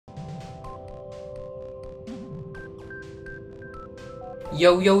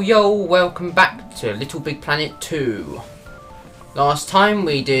Yo yo yo, welcome back to Little Big Planet 2. Last time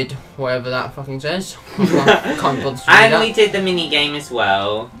we did whatever that fucking says. Can't bother to and that. we did the mini game as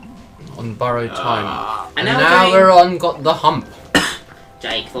well. On borrowed time. And now we're on Got the Hump.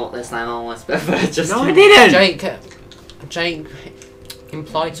 Jake thought this level was perverted. No, I didn't! Jake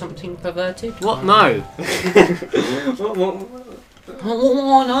implied something perverted? What? No.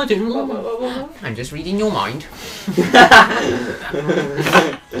 Oh, no, I didn't. I'm just reading your mind.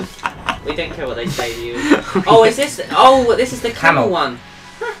 We don't care what they say to you. Oh, is this? Oh, this is the camel one.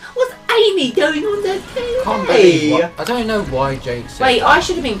 What's Amy doing on the TV? Can't believe what, I don't know why Jake said Wait, that. I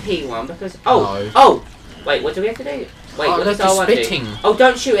should have been P1 because. Oh, No. oh. Wait, what do we have to do? Wait, Oh, what does look, R1 he's do? spitting. Oh,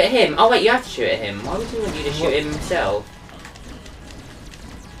 don't shoot at him. Oh wait, you have to shoot at him. Why would he want you to shoot him himself?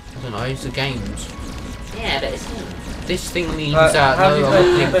 I don't know, it's the games. Yeah, but it's him. This thing means how that do you no, do I'm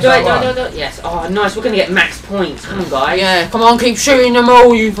it? not Do thinking it, do it. Yes. Oh, nice. We're gonna get max points. Come on, guys. Yeah, come on, keep shooting them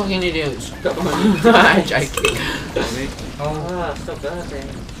all, you fucking idiots. Come on. Jake. Oh, stop burping.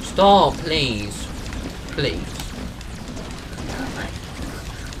 Stop, please. Please.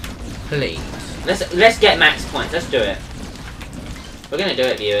 Please. Let's get max points. Let's do it. We're gonna do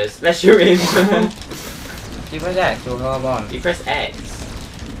it, viewers. Let's shoot him. Do you press X or R1? You press X.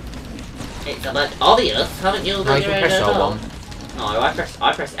 It's a bit obvious, haven't you? No, you can press R1. No,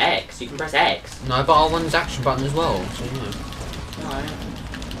 I press X. You can press X. No, but R1's action button as well, so you know. No,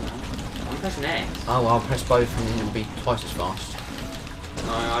 I'm pressing X. Oh, I'll press both and then it'll be twice as fast.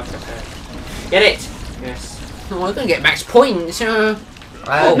 No, I press X. Get it? Yes. No, I'm gonna get max points. No,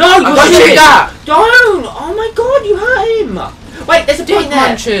 I'm you gonna shoot shoot that! Don't! Oh my god, you hurt him! Wait, there's a Dick point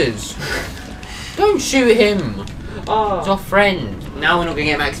there! munchers! Don't shoot him! He's Oh. our friend. Now we're not gonna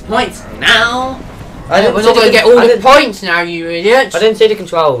get max points. Now! We're not gonna get all the points now, you idiots! I didn't see the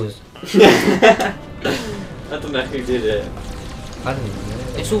controls. I don't know who did it. I didn't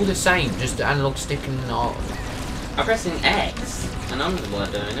know. It's all the same, just the analog stick and I'm pressing X, and I'm the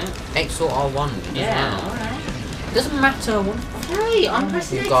one doing it. X or R1. It doesn't Yeah, matter. alright. It doesn't matter. What? Hey, I'm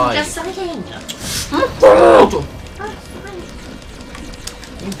pressing You X, guys. I'm just saying.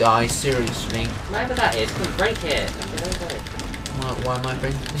 You guys, seriously. Whatever that is, come on, break it. Why am I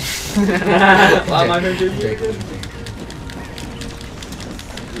bringing Why am I going to do it?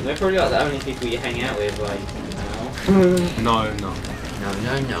 They're probably like the only people you hang out with, like, No, no. No,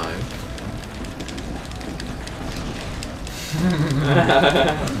 no, no.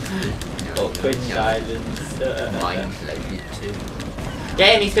 Awkward silence. Mine loaded too.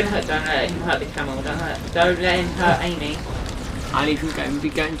 Get him, he's gonna hurt, don't let him hurt the camel, don't let him hurt Amy. I need to be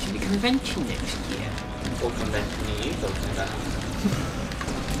going to the convention next year. What convention are you talking about?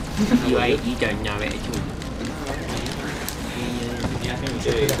 You don't know it at all. Yeah, I think we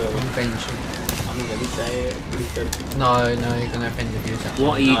do, but Convention. I'm not gonna say it. No, you're gonna offend the viewers.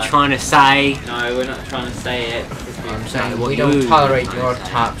 What are you No. trying to say? No, we're not trying to say it. I'm saying what we you don't tolerate trying your to say.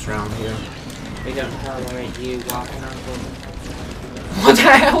 attacks around here. We don't tolerate you walking on. What the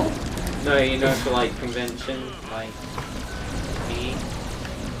hell? No, you know, for like convention, like thingy.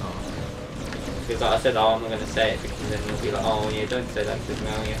 Because like I said, oh, I'm not going to say it because then you'll be like, oh yeah, don't say that because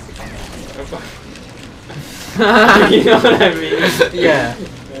now you have to come. You know what I mean? Yeah.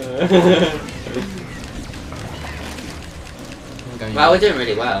 I'm going Well, we're doing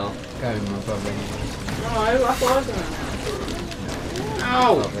really well. going my brother anyways. No, I thought I was going to.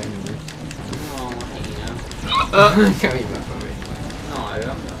 No! Brother anyways. Oh, I hate you now. Going my brother anyways.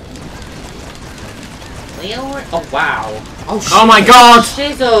 No. Leo? Oh, wow. Oh shit! Oh my god!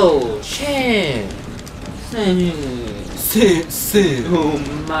 Shizzle! Shit! Sit. Sit. Oh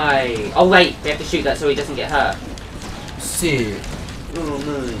my. Oh wait, we have to shoot that so he doesn't get hurt. Sit. Oh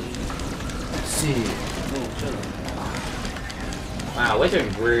my. Sit. Oh, shut up. Wow, we're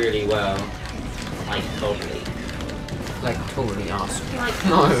doing really well. Like, totally. Like totally awesome. Like,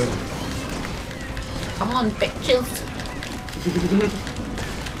 No. Come on, bitches.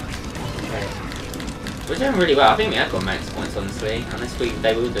 Okay. We're doing really well. I think we have got max points, honestly. Unless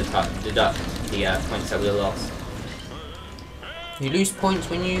they will deduct the points that we lost. You lose points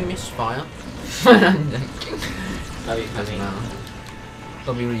when you misfire. That'd be Doesn't funny. matter.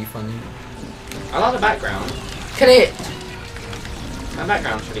 That'll be really funny. I like the background. Kill it! That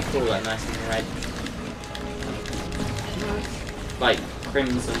background's really cool, like nice and red. Like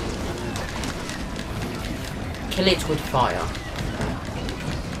crimson. Kill it with fire.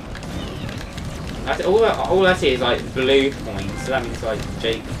 All I see is like blue points, so that means like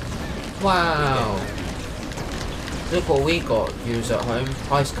Jake. Wow. Look what we got, viewers at home.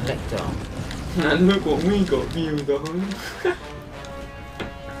 Prize collector. And look what we got, viewers at home.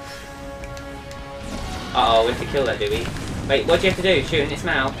 Uh oh, we have to kill that, do we? Wait, what do you have to do? Shoot in its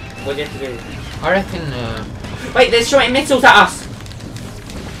mouth? What do you have to do? I reckon. Wait, they're shooting missiles at us!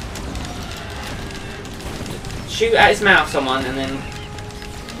 Shoot at its mouth, someone, and then...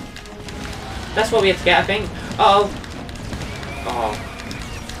 That's what we have to get, I think. Uh oh. Oh.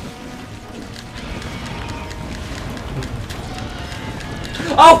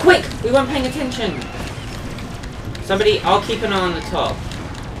 Oh, quick! We weren't paying attention. Somebody, I'll keep an eye on the top.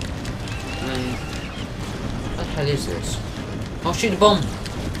 And What the hell is this? I'll shoot the bomb.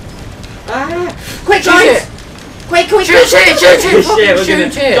 ah! Quick, Shoot guys! it! Quick, quick! Shoot it! Shoot it! Shit, we're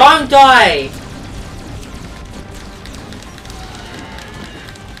Shoot gonna... it! Don't die!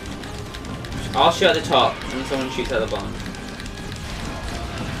 I'll shoot at the top, and someone shoots at the bomb.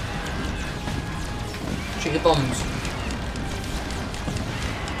 Shoot the bombs.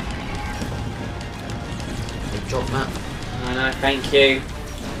 Good job, Matt. I know, thank you.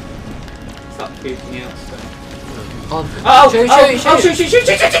 Stop pooping out stuff. Oh, Oh, shoot! oh, Shoot! oh, Shoot! shoot, shoot,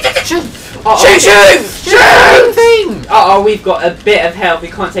 shoot, shoot, shoot, shoot, Shoot! Oh, Shoot! Shoot! Shoot! Thing! oh, we've got a bit of health. We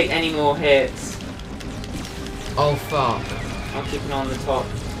can't take any more hits. Oh fuck! I'll keep an eye on the top.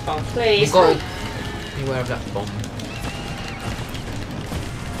 Oh, please. You've got to beware of that bomb.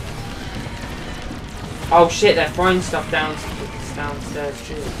 Oh shit, they're throwing stuff downstairs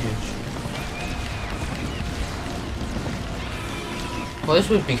too. Well, this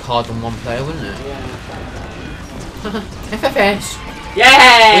would be hard on one player, wouldn't it? Yeah. FFS!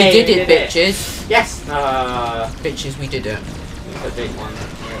 Yay! We did it, bitches! Yes! Bitches, we did it. A big one.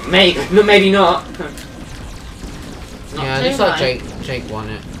 Maybe not. Not Yeah, too looks like high. Jake won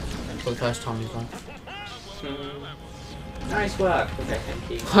it. For the first time he's won. Nice work. Okay, thank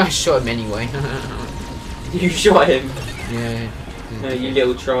you. I shot him anyway. You shot him. Yeah. You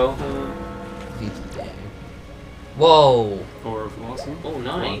little troll. He's dead. Whoa! Or of awesome. Oh,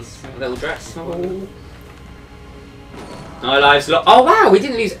 nice. A little dress. Oh. No lives lost. Oh wow, we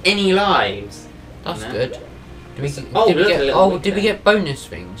didn't lose any lives. That's No. good. Did we, Oh, did we look, a get? little Oh, bit did we there. get bonus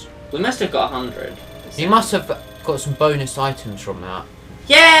things? We must have got 100. You must have got some bonus items from that.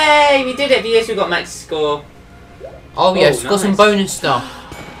 Yay! We did it. Yes, we got max score. Oh yes, got some nice. bonus stuff.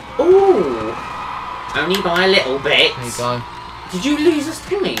 Ooh. Only by a little bit. There you go. Did you lose us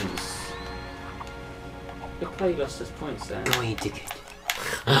points? You probably lost us points there. No, you dickhead.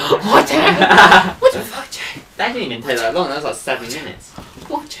 What the? What the fuck? That didn't even take that long. That was like 7 minutes.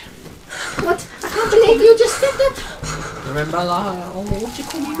 What? What? I can't believe you just did that. Remember, like, oh, what you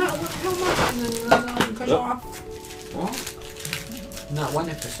call me, Matt? What? In that one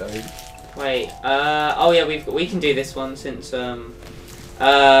episode. Wait. Oh yeah, we can do this one since it's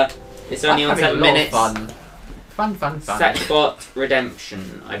only on 7 minutes. Fun. Sackbot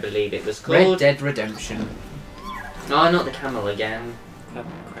Redemption, I believe it was Red called. Dead Redemption. No, not the camel again. Oh,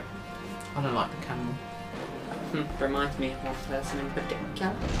 crap. I don't like the camel. Reminds me of one person in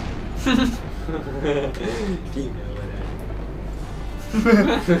particular.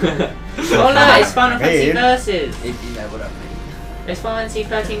 Oh no, it's Final Fantasy Versus. If you know what I mean. It's Final Fantasy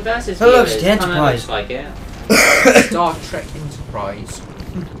 13 Versus. That looks viewers. the Kinda Enterprise. looks like it. Star Trek Enterprise.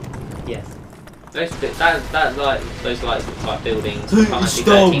 Yes. Those lights look like buildings. Final Fantasy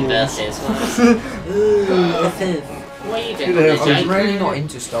 13 Versus. What are you doing? Yeah, Jake? I'm really not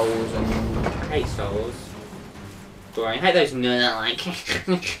into Star Wars anymore. I hate Star Wars. Boring. I hate those like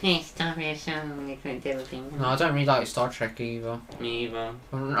Star Wars things. No, I don't really like Star Trek either. Me either.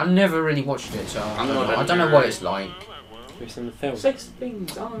 I've never really watched it, so I'm I not don't know what it's like. Based on the film. 6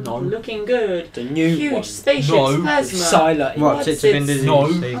 things. Oh, No. looking good. The new Huge one. spaceships. No. Plasma. Silent. What? What's It's a it? Vin Diesel.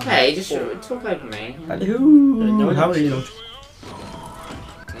 No. Okay, just talk over me. Hello. How are you?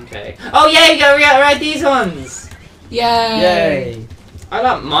 Okay. Oh yeah, you go right these ones. Yay. I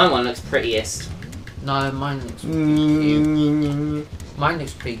like my one. Looks prettiest. No, mine looks cute. Mm. Mine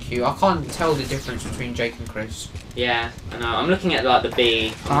looks pretty cute. I can't tell the difference between Jake and Chris. Yeah, I know. I'm looking at like the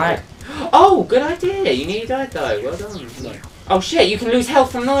B. Alright. Oh, good idea. You nearly died though. Well done. No. Oh shit, you can lose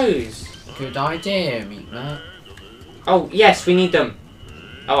health from those. Good idea, meat Matt. Oh yes, we need them.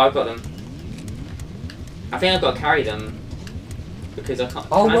 Oh, I've got them. I think I've got to carry them because I can't.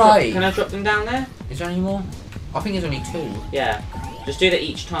 Oh, can right. Can I drop them down there? Is there any more? I think there's only 2. Yeah. Just do that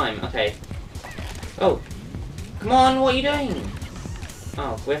each time. Okay. Oh. Come on, what are you doing?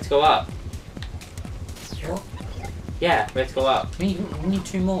 Oh, we have to go up. What? Yeah, we have to go up. We need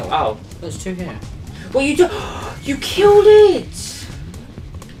 2 more. Oh. There's 2 here. Well, you do. You killed it!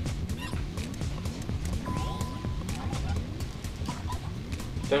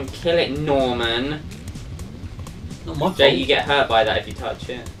 Don't kill it, Norman. Not my Jake, fault. you get hurt by that if you touch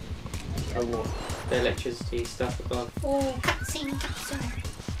it. Oh, what? The electricity stuff above. Oh, cutscene.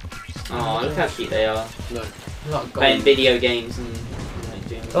 Oh, look how cute they are. No. Like playing gold. video games and like,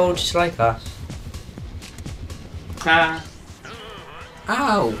 doing. Oh, just like us. Ah.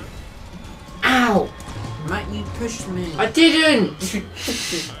 Ow! Ow! Mate, you pushed me. I didn't!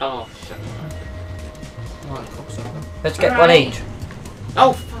 Oh, shut up. Right, cocksucker. Let's get one Alright. each.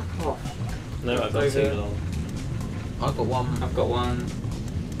 Oh, fuck off. No, I've got Over. too long. I got one. I've got one.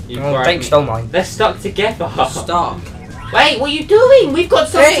 You Oh, bribed Jake me. stole mine. They're stuck together. Stop. Wait, what are you doing? We've got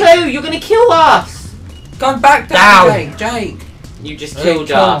some Jake. too. You're gonna kill us. Go back Down. down, Jake. You just Hey, killed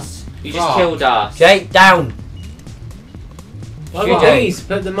kill us. You just Fuck. killed us. Jake, down. Well, You well, don't. please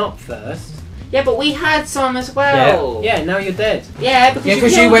put them up first. Yeah, but we had some as well. Yeah, now you're dead. Yeah, because Yeah, you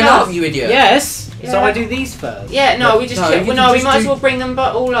because killed you went us. up, you idiot. Yes. So Yeah. I do these first. Yeah, no, we just No, killed. you No, can we just might as do- well bring them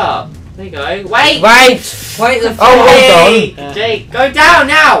all up. There you go. Wait. Wait. Wait the Oh, hold Hey, on. Jake, go down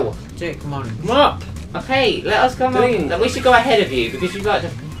now. Jake, come on. Come up. Okay, let us come Doing- up. We should go ahead of you because you'd like to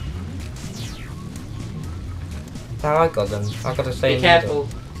Now I got them. I got to stay be in the middle. careful.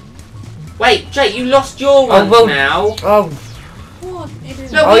 Wait, Jake, you lost your ones well- now. Oh, What?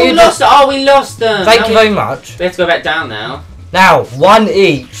 No, Oh, we you lost. Oh, we lost them. thank Now you we- very much. We have to go back down now. Now, one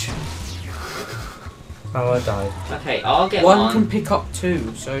each. Oh, I died. Okay, I'll get One one. can pick up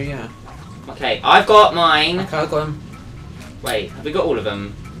two, so yeah. Okay, I've got mine. Okay, I got him. Wait, have we got all of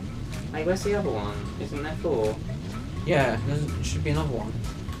them? Wait, where's the other one? Isn't there 4? Yeah, there should be another one.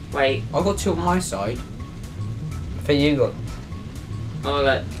 Wait, I got two on my side. I think you got.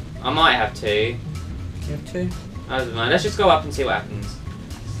 oh, I might have 2. You have two? I don't know. Let's just go up and see what happens.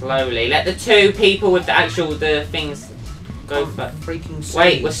 Slowly. Let the 2 people with the things go Oh, first. freaking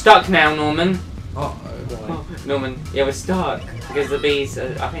Wait, sake. we're stuck now, Norman. Uh-oh. Oh, Norman, yeah, we're stuck because the bees.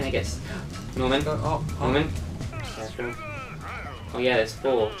 I think they get. Norman, Go up, up. Norman. Careful. Oh yeah, there's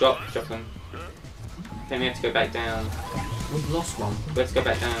 4. Drop them. I think we have to go back down. We've lost one. We have to go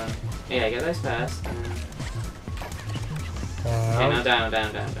back down. Yeah, get those first. Okay, now down.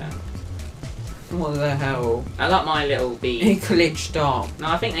 What the hell? I like my little bee. It glitched up. No,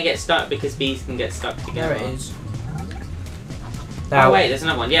 I think they get stuck because bees can get stuck together. There it is. Now, Oh wait, there's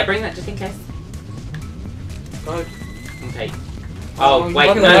another one. Yeah, bring that just in case. Go. Okay. Oh, Oh you wait,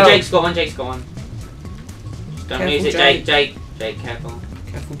 got no, it out. Jake's got one. Just don't Careful, lose it, Jake. Jake, careful.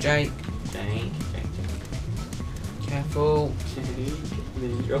 Careful, Jake. Jake. Careful. And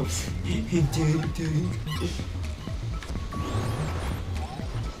then he drops.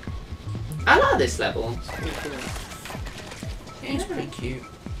 I like this level. It's pretty cool. Yeah, it's pretty cute.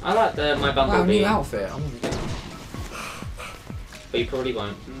 I like my Wow, bumblebee, new outfit. I want to get but you probably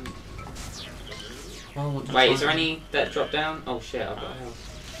won't. I want to Wait, try is there it. any that drop down? Oh shit, I've got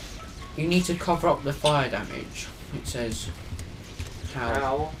health. You need to cover up the fire damage. It says. How?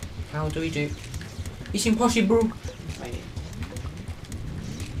 Ow. How do we do? It's impossible. Wait.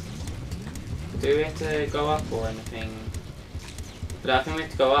 Do we have to go up or anything? But I think we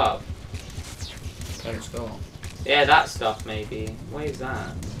have to go up. Okay, let's go on. Yeah, that stuff maybe. What is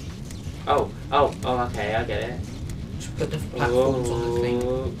that? Oh, okay, I get it. Just put the platforms on the thing.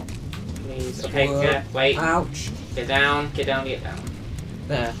 Oh, please. Okay, Whoa. yeah, wait. Ouch. Get down.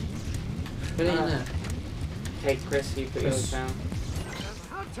 There. Put it in there. Okay, Chris, you put yours Chris. down.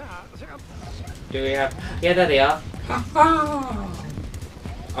 Do we have... Yeah, there they are. Ha ha!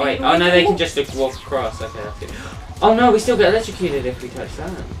 Oh wait, oh no, they can just walk across. Okay, that's good. Oh no, we still get electrocuted if we touch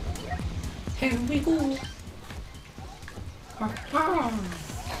that. Here we go. Ha ha!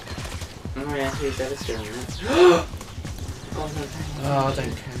 Oh yeah, who's ever stealing that? Oh no. Oh, I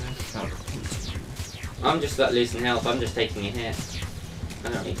don't care. No. I'm just like losing health, I'm just taking a hit. I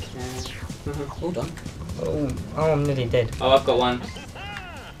don't really care. All done. oh, I'm nearly dead. Oh, I've got one.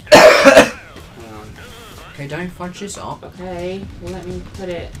 Hang on. Okay, don't fudge this up. Okay, well let me put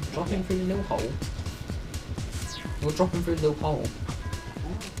it. Drop him through the little hole. You're dropping through the little hole.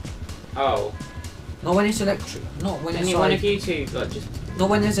 Oh. Not when it's electric. Not when it's Any one like, of you two, like just. not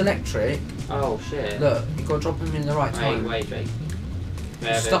when there's electric. Oh shit. Look, you gotta drop them in the right time. Wait, Jake.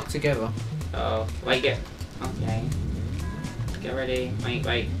 They're stuck together. Oh, wait, okay. Get ready.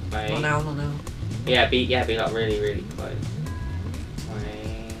 Wait. Not now, not now. Yeah, be like really close.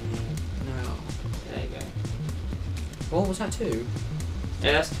 Wait. No. There you go. What was that two?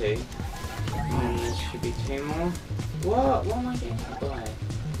 Yeah, that's 2. There should be 2 more. What? What am I getting hit by?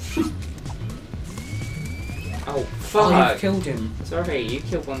 Oh, Oh, you fuck! killed him. Sorry, you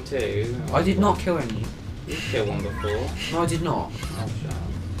killed one too. I did not kill any. You killed one before. No, I did not. Oh, shut up.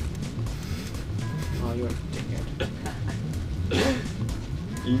 Oh, you're a dickhead.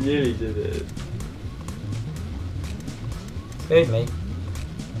 You nearly did it. Excuse me.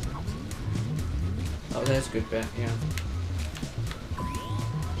 Oh, there's a good bit, yeah.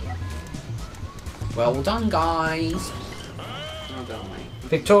 Well done, guys. Well done, mate.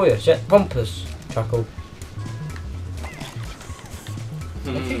 Victorious, yet pompous. Chuckle.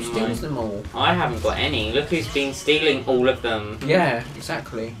 Look who steals them all. I haven't got any. Look who's been stealing all of them. Yeah,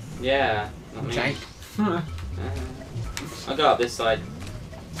 exactly. Yeah. Not me. Jake. I'll go up this side.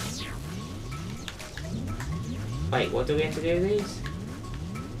 Wait, what do we have to do with these?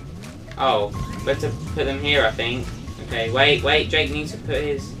 Oh, we have to put them here, I think. Okay, wait, Jake needs to put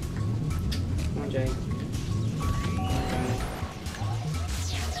his... Come on, Jake.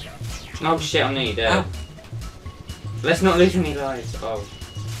 Oh shit, I'm nearly dead. Ow. Let's not lose any lives. Oh.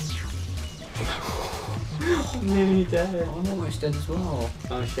 I'm nearly dead. I'm almost dead as well.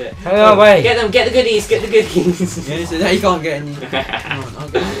 Oh shit. Hang on, wait. Get them, get the goodies, get the goodies. Yeah, so now you can't get any. Come on, I'll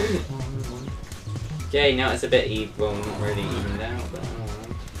get it. Oh, never mind. Okay, now it's a bit even, well, not really evened out, but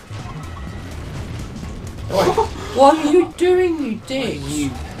What are you doing, you dick?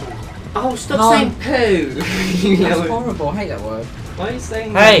 oh, stop No. saying poo! That's horrible. I hate that word. Why are you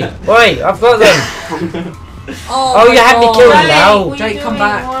saying Hey, that? wait, I've got them. Oh, you had me killed Jake, now. what are you Jake, come doing?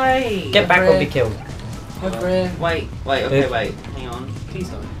 back. Why? Get back or be killed. Over here. Wait, okay, Yeah. wait. Hang on. Please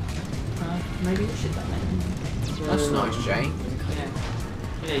don't. Maybe we should have that. That's nice, Jake.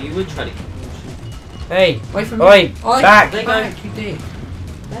 Yeah, you would try to kill me. Hey, Wait for me. oi, Oi, back. They go. back, you dick.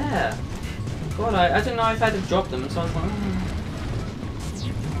 There. God, I don't know if I had to drop them, so I was like,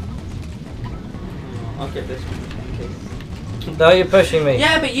 I'll get this one. No, you're pushing me.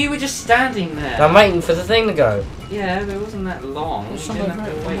 Yeah, but you were just standing there. I'm waiting for the thing to go. Yeah, but it wasn't that long. You There's didn't someone have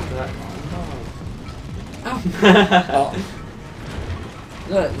to right wait for that Ow. long.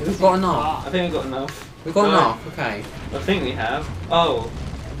 Look, we've got enough. I think we've got enough. We've got No. enough, okay. I think we have. Oh.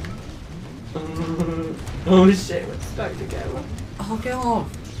 Oh shit, we're stuck together. Oh, get off.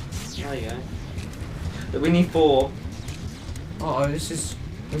 There you go. But we need 4. Uh oh, this is.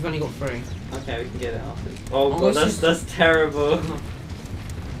 We've only got 3. Okay, we can get it after. Oh Oh, god, this that's terrible.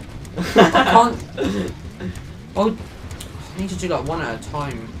 I can't. Oh, I need to do like one at a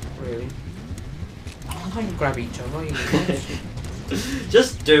time, really. I don't grab each other. You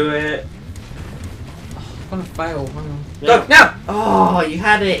Just do it. I'm gonna fail. Hang on. Go now! Oh, you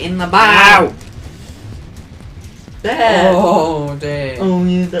had it in the bow. There. Oh dear. Oh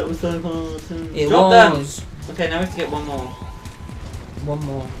yeah, that was so hard. It Drop them. was. Okay, now we have to get one more. One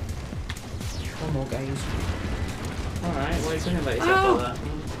more. One more, guys. Alright, what are you talking about yourself Ow. like that?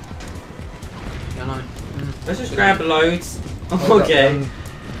 Yeah, I know. Let's just grab loads. I got Okay. them.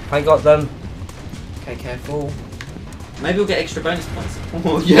 I got them. Okay, careful. Maybe we'll get extra bonus points.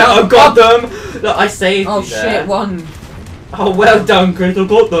 Oh yeah, I got them! Look, I saved Oh you there. shit, one. Oh, well done, Chris, I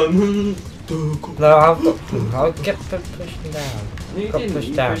got them. No, I've got them. I'll get pushing down. You Got didn't, pushed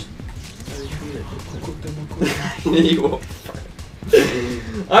you down. You were-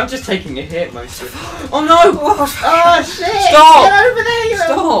 I'm just taking a hit mostly. Oh no! Oh shit! Stop! Get over there, you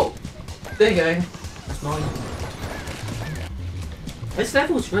Stop! There you go. That's mine. This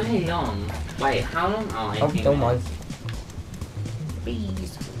level's really long. Wait, how long? Oh, Oh, don't mind.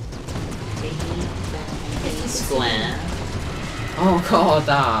 Bees. Square. Oh god,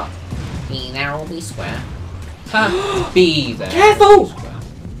 that. Be there will be square. Ha! Be there. Careful! Square.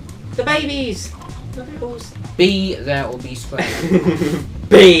 The babies! The babies. Be there will be square.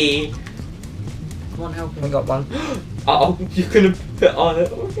 B! Come on, help I me. got one. Oh, you're gonna put on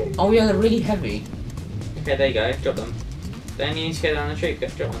it. Okay. Oh yeah, they're really heavy. Okay, there you go. Drop them. Then you need to go down the tree. Go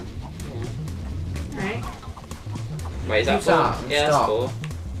drop them. Alright. Wait, is that Who's 4? that? Yeah, that's Stop. 4.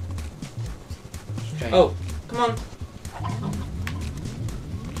 Okay. Oh, come on.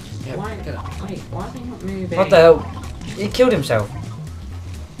 Yeah, Why? get it. Wait, why are they not moving? What the hell? He killed himself.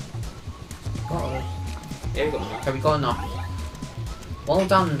 Got it. Yeah, we got enough. Okay, we got enough. Well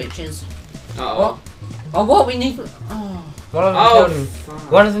done, bitches. Uh-oh. What? Oh, what? We need. Oh. One of them Oh, killed him.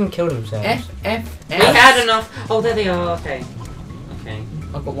 fuck. One of them killed himself. F. We had enough. Oh, there they are. Okay. Okay.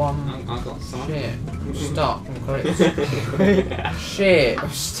 I've got one. I got some. Shit. I'm stuck. I'm correct. Shit. I'm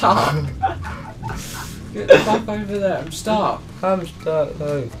stuck. Get the fuck over there. I'm stuck. I'm stuck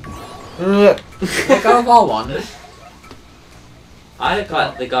though. Let go of our one. I look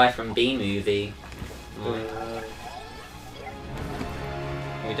like the guy from B movie. Are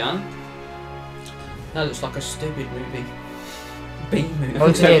we done? That looks like a stupid movie. B movie.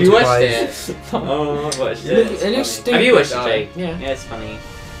 Once again, Have you watched Enterprise. it? Oh, I've watched It it. looks- It's it looks funny. stupid, Have you watched though. it, Jake? Yeah. Yeah, it's funny.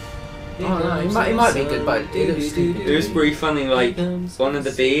 Oh no, it might be good, but it looks stupid. It was pretty funny, like, one of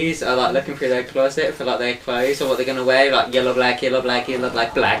the bees are like looking through their closet for like their clothes or what they're gonna wear, like yellow, black, yellow, black, yellow,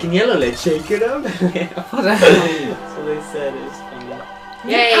 black, black and yellow, let's shake it up. What the hell? So they said it was funny.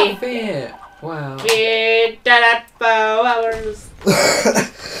 New Yay! outfit. Wow. We did it 4 hours.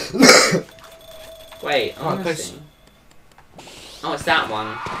 great. Right, Honestly. Oh, it's that one.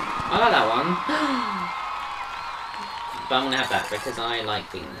 I like that one. But I'm gonna have that because I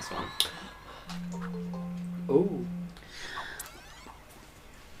like being this one. Ooh.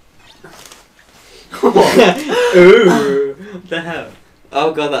 Ooh. What the hell?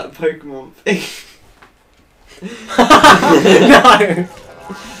 Oh god, that Pokemon thing.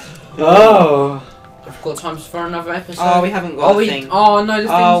 No. Oh. I've got time for another episode. Oh, we haven't got the thing. Oh no, the thing's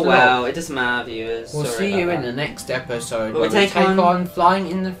Oh locked. well, it doesn't matter, viewers. We'll Sorry see you about in that. the next episode. But Where we we take take on- on flying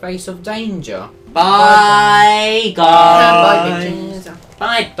in the face of danger. Bye, Bye, guys. bitches.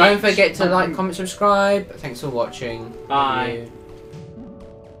 Bye. Don't forget to like, comment, subscribe. Thanks for watching. Bye. Love you.